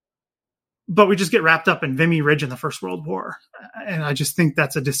too. But we just get wrapped up in Vimy Ridge in the First World War. And I just think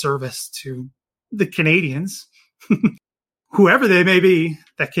that's a disservice to the Canadians, whoever they may be,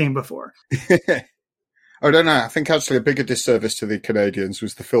 that came before. I don't know. I think actually a bigger disservice to the Canadians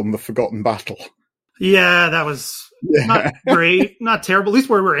was the film The Forgotten Battle. Yeah, that was not great, not terrible. At least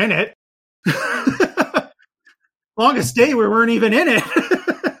we were in it. Longest day, we weren't even in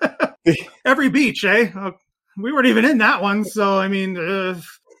it. Every beach, eh? We weren't even in that one. So, I mean,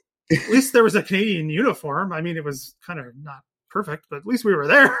 at least there was a Canadian uniform. I mean, it was kind of not perfect, but at least we were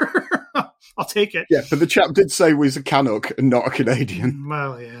there. I'll take it. Yeah, but the chap did say he was a Canuck and not a Canadian.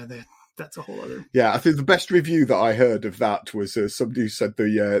 Well, yeah, that's a whole other... Yeah, I think the best review that I heard of that was somebody who said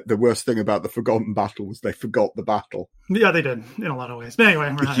the worst thing about the Forgotten Battle was they forgot the battle. Yeah, they did, in a lot of ways. But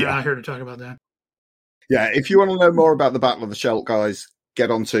anyway, we're not here to talk about that. Yeah, if you want to know more about the Battle of the Scheldt, guys,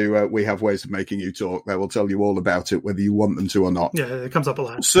 get on to We Have Ways of Making You Talk. They will tell you all about it, whether you want them to or not. Yeah, it comes up a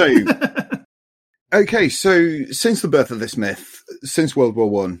lot. So, okay, so since the birth of this myth, since World War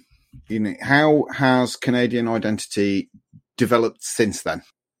One, how has Canadian identity developed since then?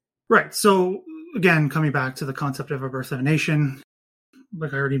 Right. So, again, coming back to the concept of a birth of a nation,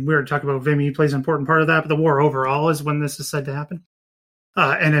 like we already talked about, Vimy plays an important part of that, but the war overall is when this is said to happen.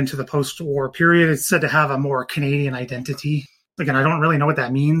 And into the post-war period, it's said to have a more Canadian identity. Again, I don't really know what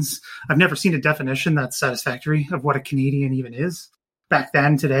that means. I've never seen a definition that's satisfactory of what a Canadian even is. Back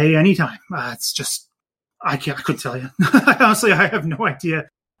then, today, anytime. It's just, I couldn't tell you. Honestly, I have no idea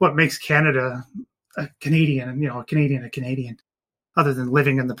what makes Canada a Canadian, a Canadian, other than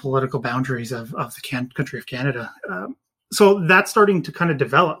living in the political boundaries of the country of Canada. So that's starting to kind of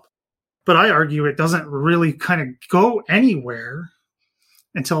develop. But I argue it doesn't really kind of go anywhere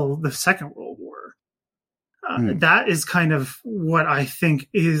until the Second World War. That is kind of what I think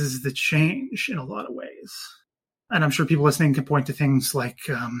is the change in a lot of ways. And I'm sure people listening can point to things like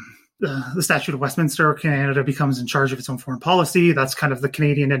the Statute of Westminster. Canada becomes in charge of its own foreign policy. That's kind of the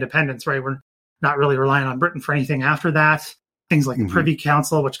Canadian independence, right? We're not really relying on Britain for anything after that. Things like the Privy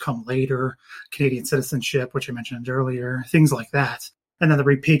Council, which come later, Canadian citizenship, which I mentioned earlier, things like that. And then the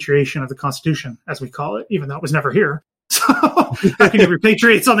repatriation of the Constitution, as we call it, even though it was never here. So how can you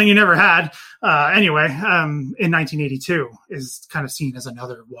repatriate something you never had? Anyway, in 1982 is kind of seen as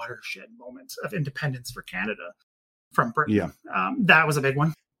another watershed moment of independence for Canada from Britain. Yeah. That was a big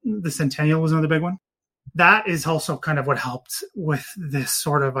one. The centennial was another big one. That is also kind of what helped with this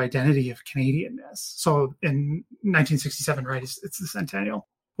sort of identity of Canadianness. So in 1967, right, it's the centennial,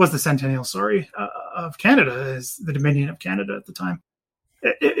 of Canada, is the Dominion of Canada at the time.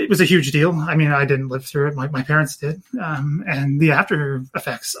 It was a huge deal. I mean, I didn't live through it. My parents did. And the after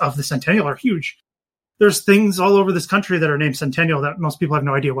effects of the centennial are huge. There's things all over this country that are named centennial that most people have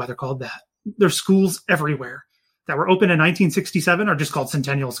no idea why they're called that. There's schools everywhere that were open in 1967 are just called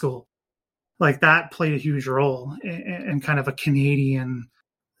Centennial School. Like that played a huge role in kind of a Canadian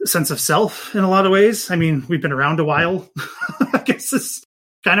sense of self in a lot of ways. I mean, we've been around a while. I guess this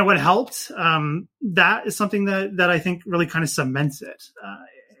kind of what helped. That is something that I think really kind of cements it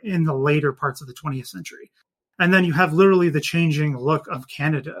in the later parts of the 20th century. And then you have literally the changing look of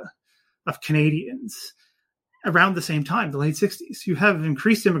Canada, of Canadians around the same time, the late 60s. You have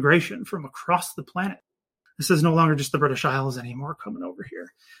increased immigration from across the planet. This is no longer just the British Isles anymore coming over here.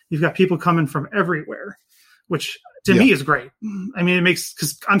 You've got people coming from everywhere, which to me is great. I mean, it makes,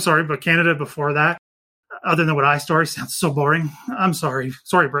 because I'm sorry, but Canada before that, other than what I story, sounds so boring. I'm sorry.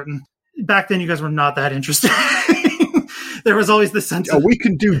 Sorry, Britain. Back then, you guys were not that interesting. There was always the sense of... we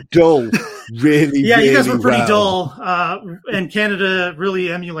can do dull really, yeah, really you guys were pretty well. dull. And Canada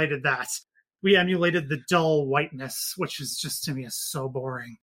really emulated that. We emulated the dull whiteness, which is just, to me, is so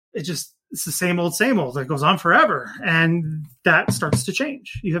boring. it's the same old. It goes on forever. And that starts to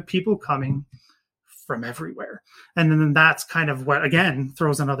change. You have people coming from everywhere. And then that's kind of what, again,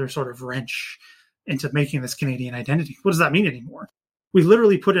 throws another sort of wrench into making this Canadian identity. What does that mean anymore? We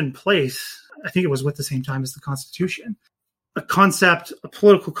literally put in place, I think it was with the same time as the Constitution, a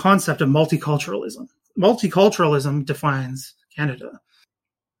political concept of multiculturalism. Multiculturalism defines Canada.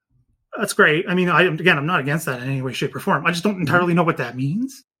 That's great. I mean, I'm not against that in any way, shape, or form. I just don't entirely know what that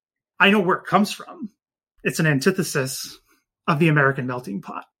means. I know where it comes from. It's an antithesis of the American melting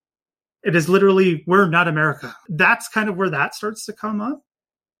pot. It is literally, we're not America. That's kind of where that starts to come up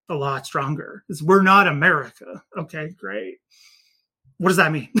a lot stronger. Is we're not America. Okay, great. What does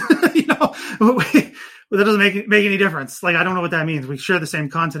that mean? That doesn't make any difference. Like, I don't know what that means. We share the same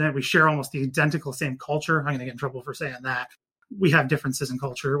continent. We share almost the identical same culture. I'm going to get in trouble for saying that. We have differences in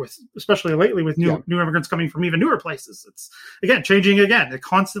culture, especially lately with new immigrants coming from even newer places. It's, again, changing again. It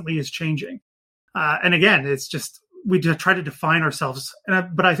constantly is changing. And again, it's just, we try to define ourselves.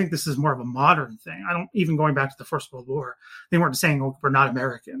 But I think this is more of a modern thing. I don't even going back to the First World War. They weren't saying, we're not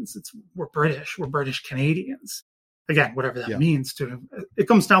Americans. We're British. We're British Canadians. Again, whatever that means it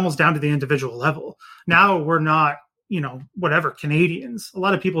comes almost down to the individual level. Now we're not, whatever, Canadians. A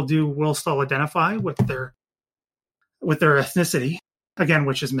lot of people will still identify with their ethnicity, again,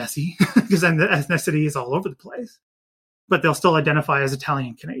 which is messy because then the ethnicity is all over the place, but they'll still identify as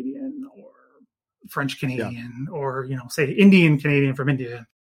Italian Canadian or French Canadian or, say Indian Canadian from India.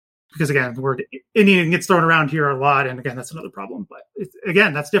 Because again, the word Indian gets thrown around here a lot. And again, that's another problem, but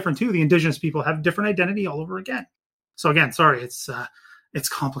again, that's different too. The indigenous people have different identity all over again. So again, sorry, it's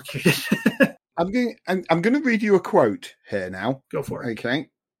complicated. I'm going to read you a quote here now. Go for it. Okay.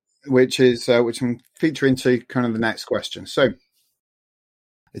 Which I'm featuring to kind of the next question. So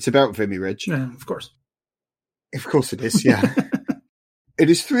it's about Vimy Ridge. Yeah, of course. Of course it is, yeah.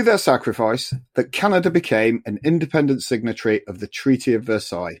 It is through their sacrifice that Canada became an independent signatory of the Treaty of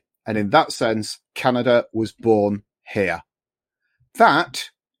Versailles. And in that sense, Canada was born here. That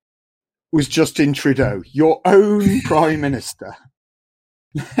was Justin Trudeau, your own Prime Minister.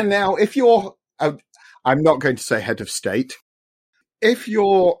 Now, if you're, I'm not going to say head of state, if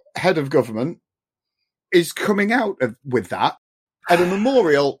your head of government is coming out with that at a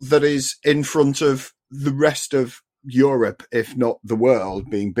memorial that is in front of the rest of Europe, if not the world,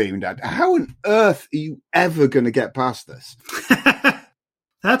 being beamed at, how on earth are you ever going to get past this?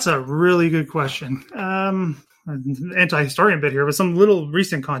 That's a really good question. Anti-historian bit here with some little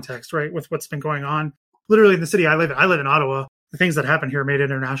recent context, right, with what's been going on. Literally in the city I live in Ottawa, the things that happened here made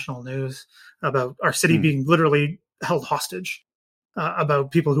international news about our city being literally held hostage.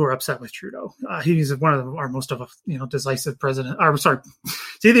 About people who are upset with Trudeau. He's one of our most of decisive president.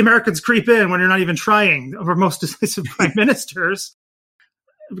 See the Americans creep in when you're not even trying. Our most decisive prime ministers.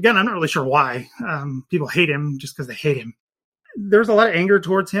 Again, I'm not really sure why. People hate him just because they hate him. There's a lot of anger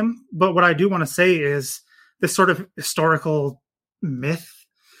towards him, but what I do want to say is this sort of historical myth,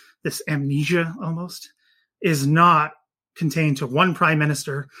 this amnesia almost, is not contained to one prime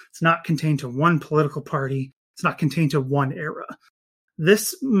minister. It's not contained to one political party. It's not contained to one era.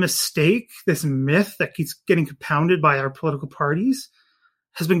 This mistake, this myth that keeps getting compounded by our political parties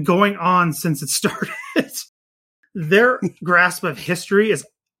has been going on since it started. Their grasp of history is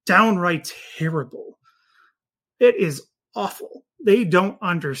downright terrible. It is awful. They don't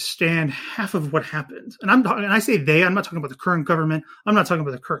understand half of what happened. And I say they, I'm not talking about the current government. I'm not talking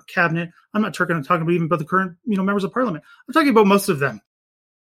about the current cabinet. I'm not talking about even about the current, members of parliament. I'm talking about most of them.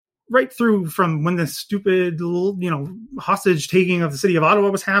 Right through from when the stupid little, hostage taking of the city of Ottawa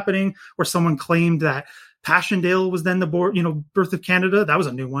was happening, where someone claimed that Passchendaele was then the birth of Canada. That was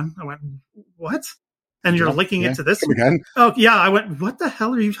a new one. I went, what? And you're linking it to this? Again. Oh, yeah. I went, what the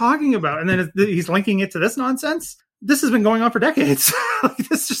hell are you talking about? And then he's linking it to this nonsense. This has been going on for decades.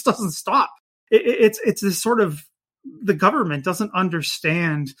 This just doesn't stop. It's this sort of, the government doesn't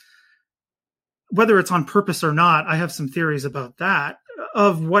understand, whether it's on purpose or not. I have some theories about that,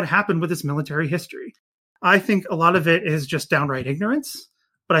 of what happened with this military history. I think a lot of it is just downright ignorance,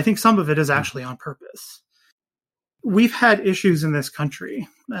 but I think some of it is actually on purpose. We've had issues in this country,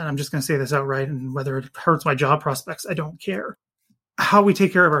 and I'm just going to say this outright, and whether it hurts my job prospects, I don't care. How we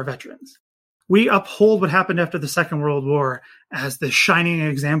take care of our veterans. We uphold what happened after the Second World War as the shining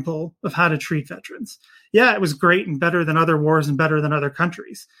example of how to treat veterans. Yeah, it was great and better than other wars and better than other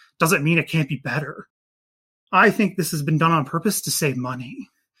countries. Doesn't mean it can't be better. I think this has been done on purpose to save money.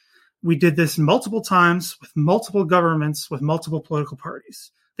 We did this multiple times with multiple governments, with multiple political parties.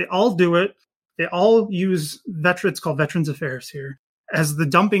 They all do it. They all use veterans, called Veterans Affairs here, as the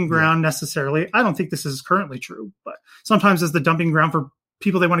dumping ground necessarily. I don't think this is currently true, but sometimes as the dumping ground for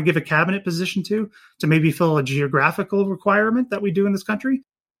people they want to give a cabinet position to maybe fill a geographical requirement that we do in this country.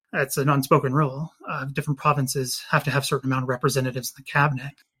 That's an unspoken rule. Different provinces have to have a certain amount of representatives in the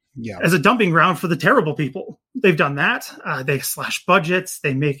cabinet. Yeah. As a dumping ground for the terrible people. They've done that. They slash budgets.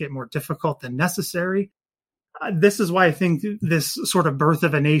 They make it more difficult than necessary. This is why I think this sort of birth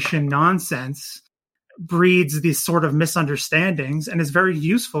of a nation nonsense breeds these sort of misunderstandings and is very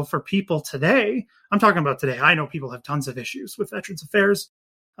useful for people today. I'm talking about today. I know people have tons of issues with Veterans Affairs,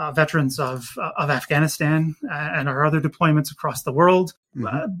 veterans of Afghanistan and our other deployments across the world.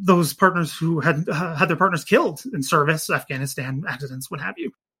 Mm-hmm. Those partners who had their partners killed in service, Afghanistan accidents, what have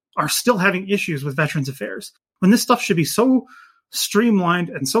you, are still having issues with Veterans Affairs. When this stuff should be so streamlined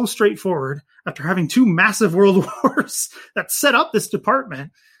and so straightforward after having 2 massive world wars that set up this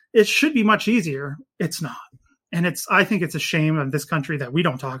department, it should be much easier. It's not. And I think it's a shame of this country that we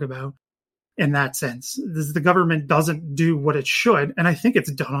don't talk about in that sense. The government doesn't do what it should. And I think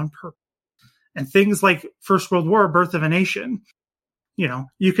it's done on purpose. And things like First World War, birth of a nation,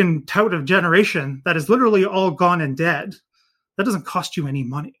 you can tout a generation that is literally all gone and dead. That doesn't cost you any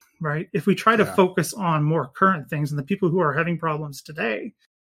money, right? If we try to focus on more current things and the people who are having problems today,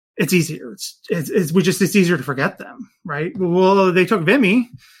 it's easier. It's easier to forget them, right? Well, they took Vimy.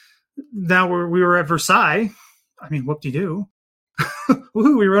 Now we were at Versailles. I mean, whoop-de-doo.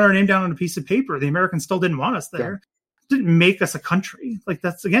 Woohoo, we wrote our name down on a piece of paper. The Americans still didn't want us there. Didn't make us a country. Like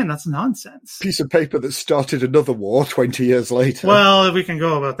that's nonsense. Piece of paper that started another war 20 years later. Well, we can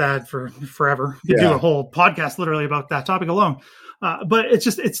go about that for forever. We could do a whole podcast literally about that topic alone. But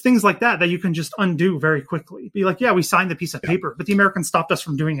it's things like that you can just undo very quickly. Be like, we signed the piece of paper, but the Americans stopped us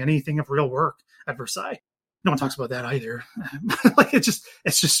from doing anything of real work at Versailles. No one talks about that either. Like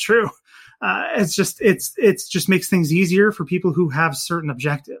it's just true. It just makes things easier for people who have certain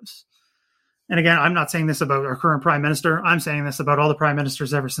objectives. And again, I'm not saying this about our current prime minister. I'm saying this about all the prime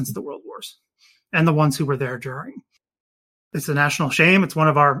ministers ever since the World Wars and the ones who were there during. It's a national shame. It's one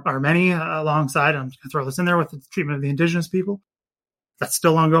of our many alongside, I'm going to throw this in there with the treatment of the indigenous people. That's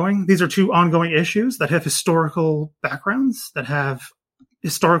still ongoing. These are 2 ongoing issues that have historical backgrounds, that have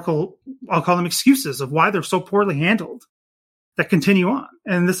historical, I'll call them excuses of why they're so poorly handled, that continue on.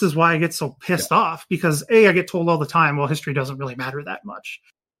 And this is why I get so pissed off because I get told all the time, well, history doesn't really matter that much.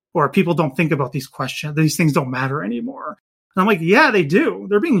 Or people don't think about these questions. These things don't matter anymore. And I'm like, yeah, they do.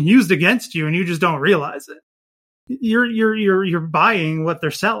 They're being used against you and you just don't realize it. You're buying what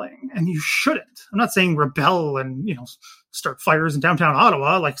they're selling and you shouldn't. I'm not saying rebel and, start fires in downtown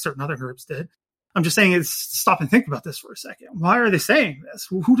Ottawa like certain other groups did. I'm just saying stop and think about this for a second. Why are they saying this?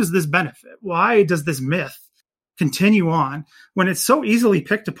 Who does this benefit? Why does this myth continue on when it's so easily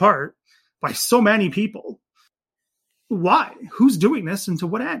picked apart by so many people? Why? Who's doing this and to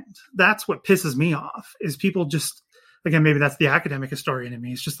what end? That's what pisses me off is people just, again, maybe that's the academic historian in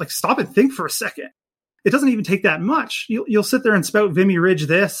me. It's just like, stop and think for a second. It doesn't even take that much. You'll sit there and spout Vimy Ridge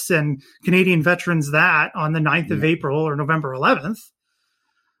this and Canadian veterans that on the 9th of April or November 11th.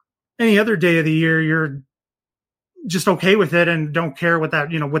 Any other day of the year, you're just okay with it and don't care what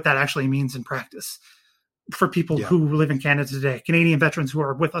that actually means in practice for people who live in Canada today, Canadian veterans who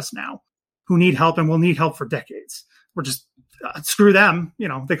are with us now, who need help and will need help for decades. We're just screw them.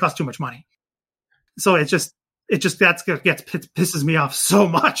 They cost too much money. So it just pisses me off so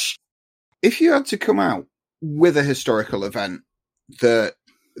much. If you had to come out with a historical event that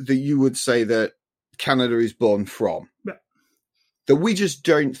you would say that Canada is born from, that we just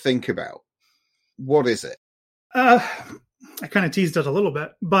don't think about, what is it? I kind of teased it a little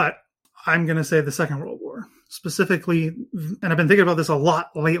bit, but I'm going to say the Second World War specifically. And I've been thinking about this a lot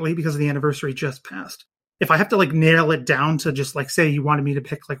lately because the anniversary just passed. If I have to nail it down to just say you wanted me to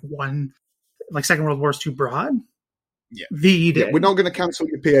pick one, Second World War is too broad. Yeah. VE Day. Yeah, we're not going to cancel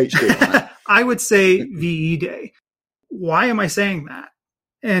your PhD. I would say VE Day. Why am I saying that?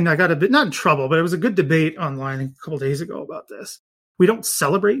 And I got a bit, not in trouble, but it was a good debate online a couple of days ago about this. We don't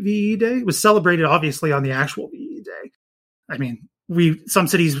celebrate VE Day. It was celebrated obviously on the actual VE Day. I mean, some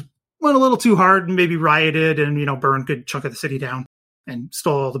cities went a little too hard and maybe rioted and, burned a good chunk of the city down and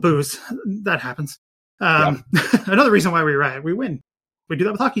stole all the booze. That happens. Another reason why we riot, we win. We do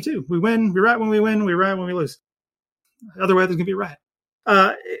that with hockey too. We win, we riot when we win, we riot when we lose. Otherwise, there's going to be a riot.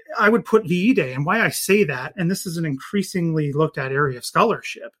 I would put VE Day, and why I say that, and this is an increasingly looked at area of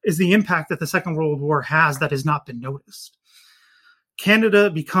scholarship, is the impact that the Second World War has that has not been noticed. Canada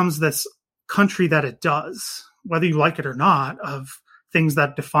becomes this country that it does, whether you like it or not, of things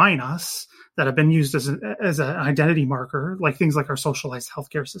that define us, that have been used as an identity marker, like things like our socialized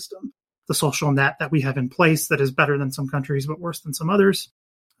healthcare system, the social net that we have in place that is better than some countries but worse than some others.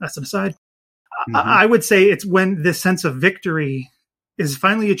 That's an aside. Mm-hmm. I would say it's when this sense of victory is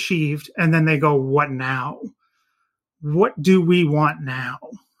finally achieved, and then they go, what now? What do we want now?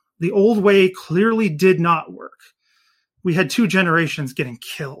 The old way clearly did not work. We had 2 generations getting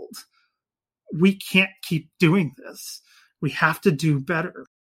killed. We can't keep doing this. We have to do better.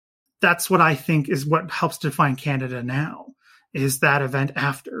 That's what I think is what helps define Canada now, is that event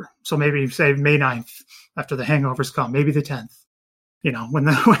after. So maybe say May 9th, after the hangovers come, maybe the 10th.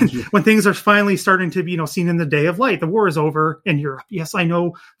 When things are finally starting to be, seen in the day of light. The war is over in Europe. Yes, I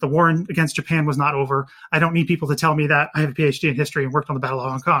know the war against Japan was not over. I don't need people to tell me that. I have a PhD in history and worked on the Battle of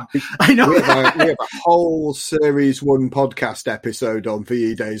Hong Kong. I know we have a whole Series 1 podcast episode on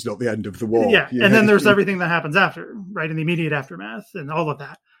VE Days, not the end of the war. Yeah, and then there's everything that happens after, right, in the immediate aftermath and all of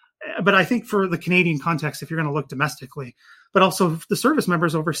that. But I think for the Canadian context, if you're going to look domestically, but also the service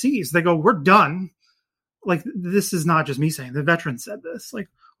members overseas, they go, we're done. Like, this is not just me saying, the veterans said this. Like,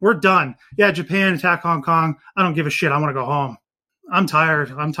 we're done. Yeah, Japan attacked Hong Kong. I don't give a shit. I want to go home. I'm tired.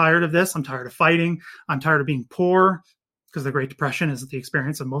 I'm tired of this. I'm tired of fighting. I'm tired of being poor, because the Great Depression is the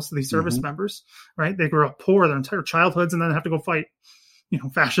experience of most of these service members, right? They grew up poor their entire childhoods and then have to go fight,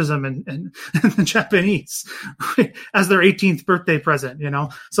 fascism and the Japanese right? As their 18th birthday present,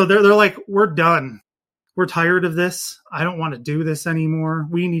 So they're like, we're done. We're tired of this. I don't want to do this anymore.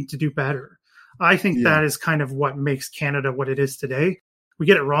 We need to do better. I think that is kind of what makes Canada what it is today. We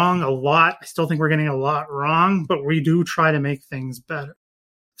get it wrong a lot. I still think we're getting a lot wrong, but we do try to make things better.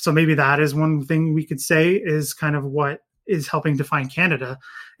 So maybe that is one thing we could say is kind of what is helping define Canada.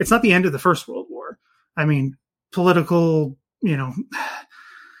 It's not the end of the First World War. I mean, political,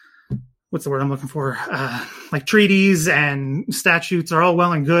 what's the word I'm looking for? Like treaties and statutes are all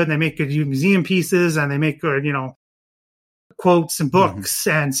well and good. And they make good museum pieces and they make good, quotes and books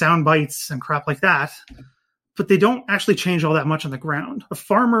and sound bites and crap like that. But they don't actually change all that much on the ground. A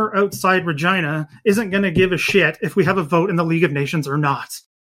farmer outside Regina isn't going to give a shit if we have a vote in the League of Nations or not.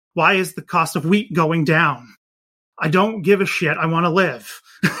 Why is the cost of wheat going down? I don't give a shit. I want to live.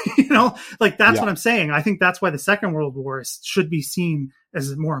 That's what I'm saying. I think that's why the Second World War should be seen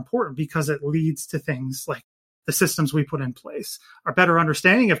as more important, because it leads to things like the systems we put in place, our better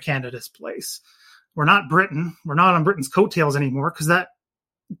understanding of Canada's place. We're not Britain. We're not on Britain's coattails anymore, because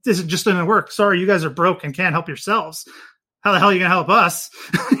this just didn't work. Sorry, you guys are broke and can't help yourselves. How the hell are you going to help us?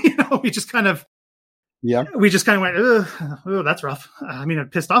 We just kind of went, oh, that's rough. I mean,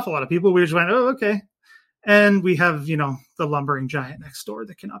 it pissed off a lot of people. We just went, oh, okay. And we have, the lumbering giant next door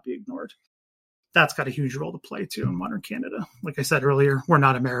that cannot be ignored. That's got a huge role to play too in modern Canada. Like I said earlier, we're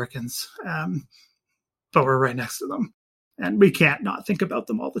not Americans, but we're right next to them. And we can't not think about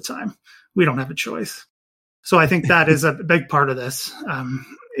them all the time. We don't have a choice. So I think that is a big part of this,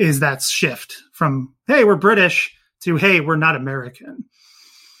 is that shift from, hey, we're British to, hey, we're not American.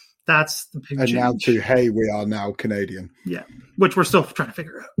 That's the big change. And now to, hey, we are now Canadian. Yeah, which we're still trying to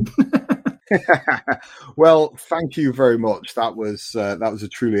figure out. Well, thank you very much. That was a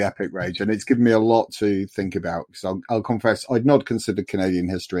truly epic rage, and it's given me a lot to think about, because I'll confess I'd not considered Canadian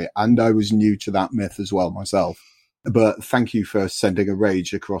history, and I was new to that myth as well myself. But thank you for sending a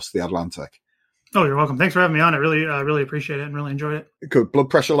rage across the Atlantic. Oh, you're welcome. Thanks for having me on. I really appreciate it and really enjoyed it. Good. Blood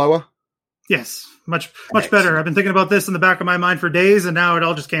pressure lower? Yes, much better. I've been thinking about this in the back of my mind for days, and now it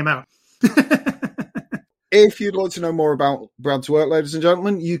all just came out. If you'd like to know more about Brad's work, ladies and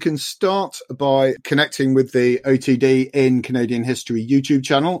gentlemen, you can start by connecting with the OTD in Canadian History YouTube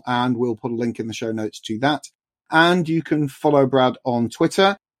channel, and we'll put a link in the show notes to that. And you can follow Brad on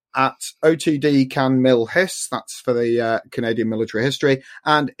Twitter at OTDCanMilHis, that's for the Canadian military history,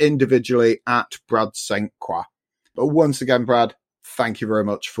 and individually at Brad St. Croix. But once again, Brad, thank you very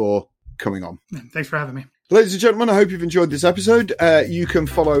much for coming on. Thanks for having me. Ladies and gentlemen, I hope you've enjoyed this episode. You can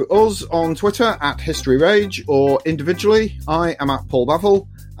follow us on Twitter at History Rage, or individually, I am at Paul Bavel,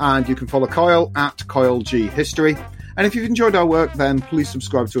 and you can follow Kyle at Kyle G History. And if you've enjoyed our work, then please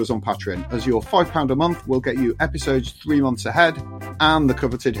subscribe to us on Patreon, as your £5 a month will get you episodes 3 months ahead and the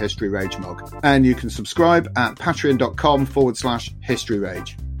coveted History Rage mug. And you can subscribe at patreon.com/History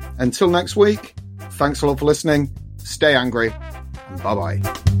Rage. Until next week, thanks a lot for listening, stay angry, and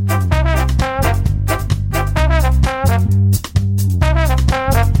bye-bye.